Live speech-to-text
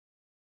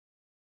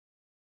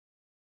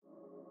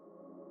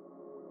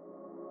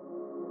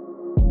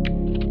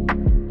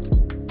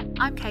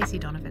I'm Casey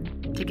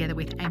Donovan, together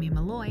with Amy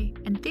Malloy,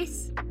 and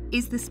this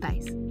is The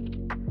Space,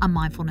 a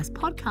mindfulness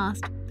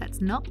podcast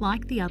that's not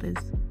like the others.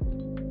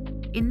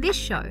 In this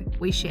show,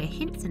 we share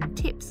hints and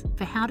tips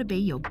for how to be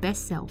your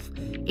best self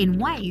in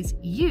ways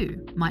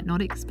you might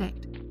not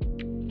expect.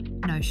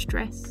 No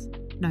stress,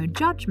 no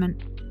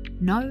judgment,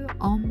 no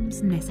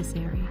ohms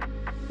necessary.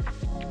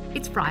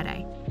 It's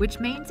Friday, which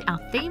means our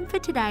theme for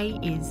today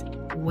is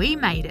We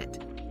Made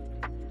It,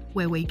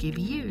 where we give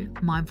you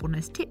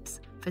mindfulness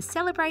tips for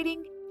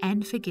celebrating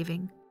and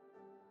forgiving.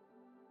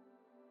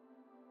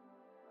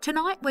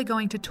 Tonight we're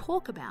going to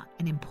talk about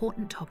an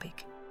important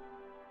topic: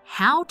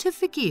 how to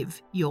forgive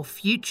your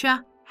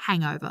future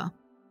hangover.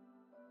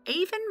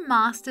 Even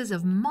masters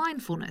of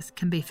mindfulness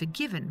can be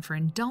forgiven for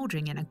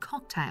indulging in a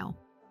cocktail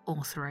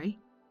or three.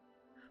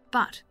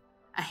 But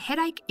a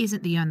headache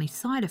isn't the only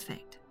side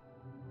effect.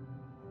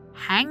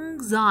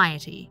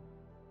 Hangxiety,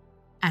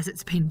 as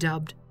it's been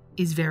dubbed,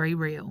 is very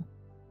real.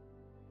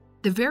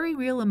 The very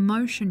real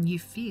emotion you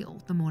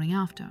feel the morning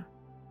after.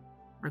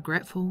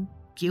 Regretful,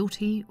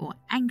 guilty, or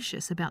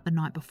anxious about the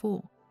night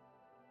before.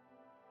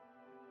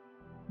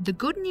 The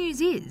good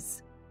news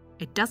is,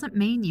 it doesn't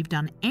mean you've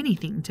done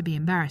anything to be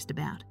embarrassed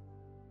about.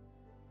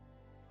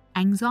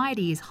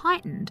 Anxiety is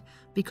heightened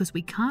because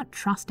we can't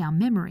trust our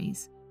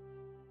memories,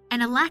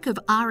 and a lack of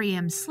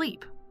REM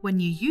sleep when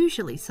you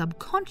usually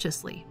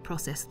subconsciously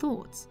process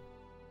thoughts.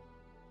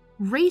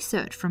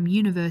 Research from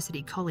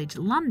University College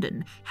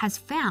London has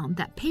found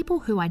that people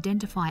who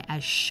identify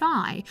as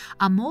shy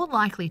are more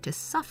likely to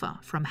suffer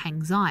from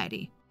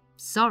hangxiety.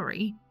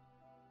 Sorry.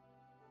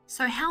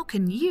 So how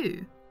can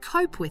you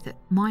cope with it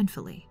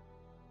mindfully?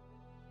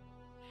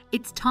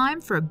 It's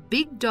time for a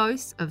big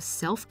dose of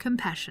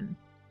self-compassion.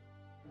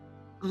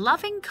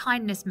 Loving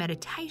kindness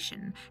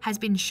meditation has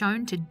been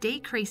shown to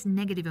decrease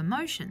negative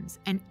emotions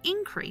and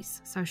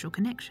increase social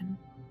connection.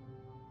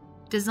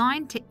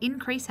 Designed to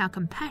increase our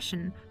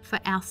compassion for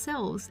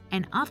ourselves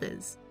and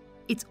others,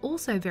 it's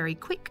also very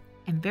quick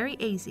and very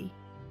easy.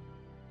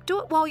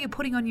 Do it while you're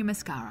putting on your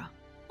mascara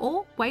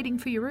or waiting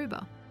for your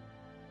Uber.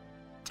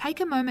 Take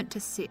a moment to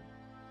sit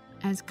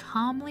as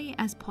calmly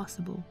as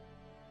possible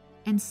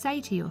and say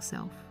to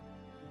yourself,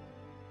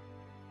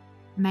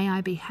 "May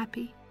I be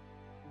happy.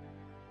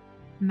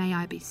 May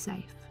I be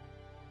safe.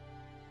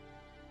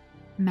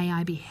 May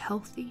I be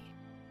healthy,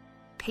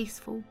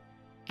 peaceful,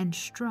 and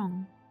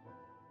strong.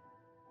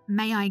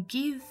 May I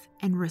give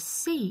and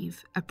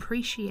receive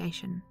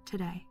appreciation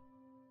today."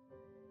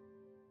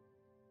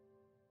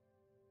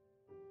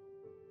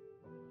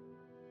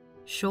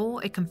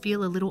 Sure, it can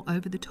feel a little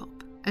over the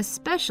top,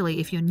 especially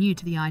if you're new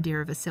to the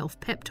idea of a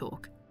self-pep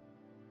talk.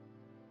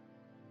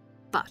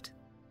 But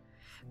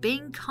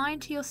being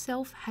kind to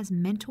yourself has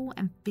mental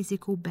and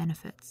physical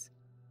benefits.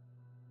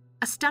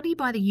 A study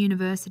by the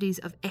universities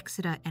of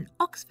Exeter and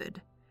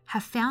Oxford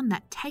have found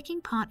that taking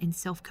part in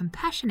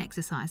self-compassion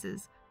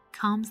exercises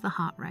calms the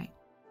heart rate.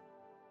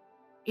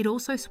 It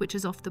also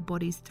switches off the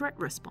body's threat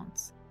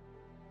response,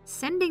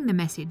 sending the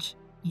message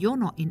you're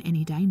not in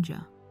any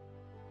danger.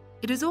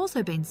 It has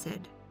also been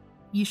said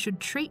you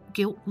should treat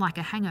guilt like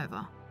a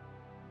hangover.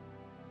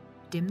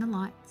 Dim the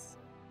lights,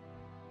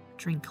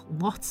 drink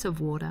lots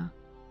of water,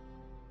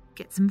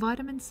 get some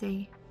vitamin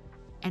C,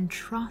 and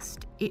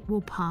trust it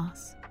will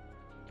pass.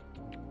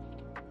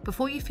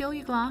 Before you fill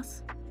your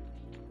glass,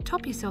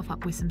 top yourself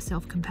up with some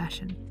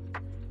self-compassion.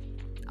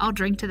 I'll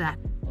drink to that.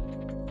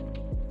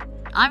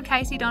 I'm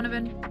Casey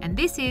Donovan, and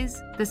this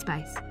is The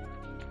Space.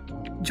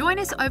 Join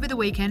us over the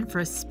weekend for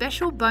a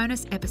special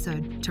bonus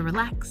episode to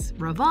relax,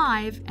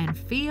 revive, and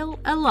feel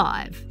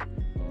alive.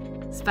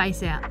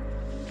 Space out.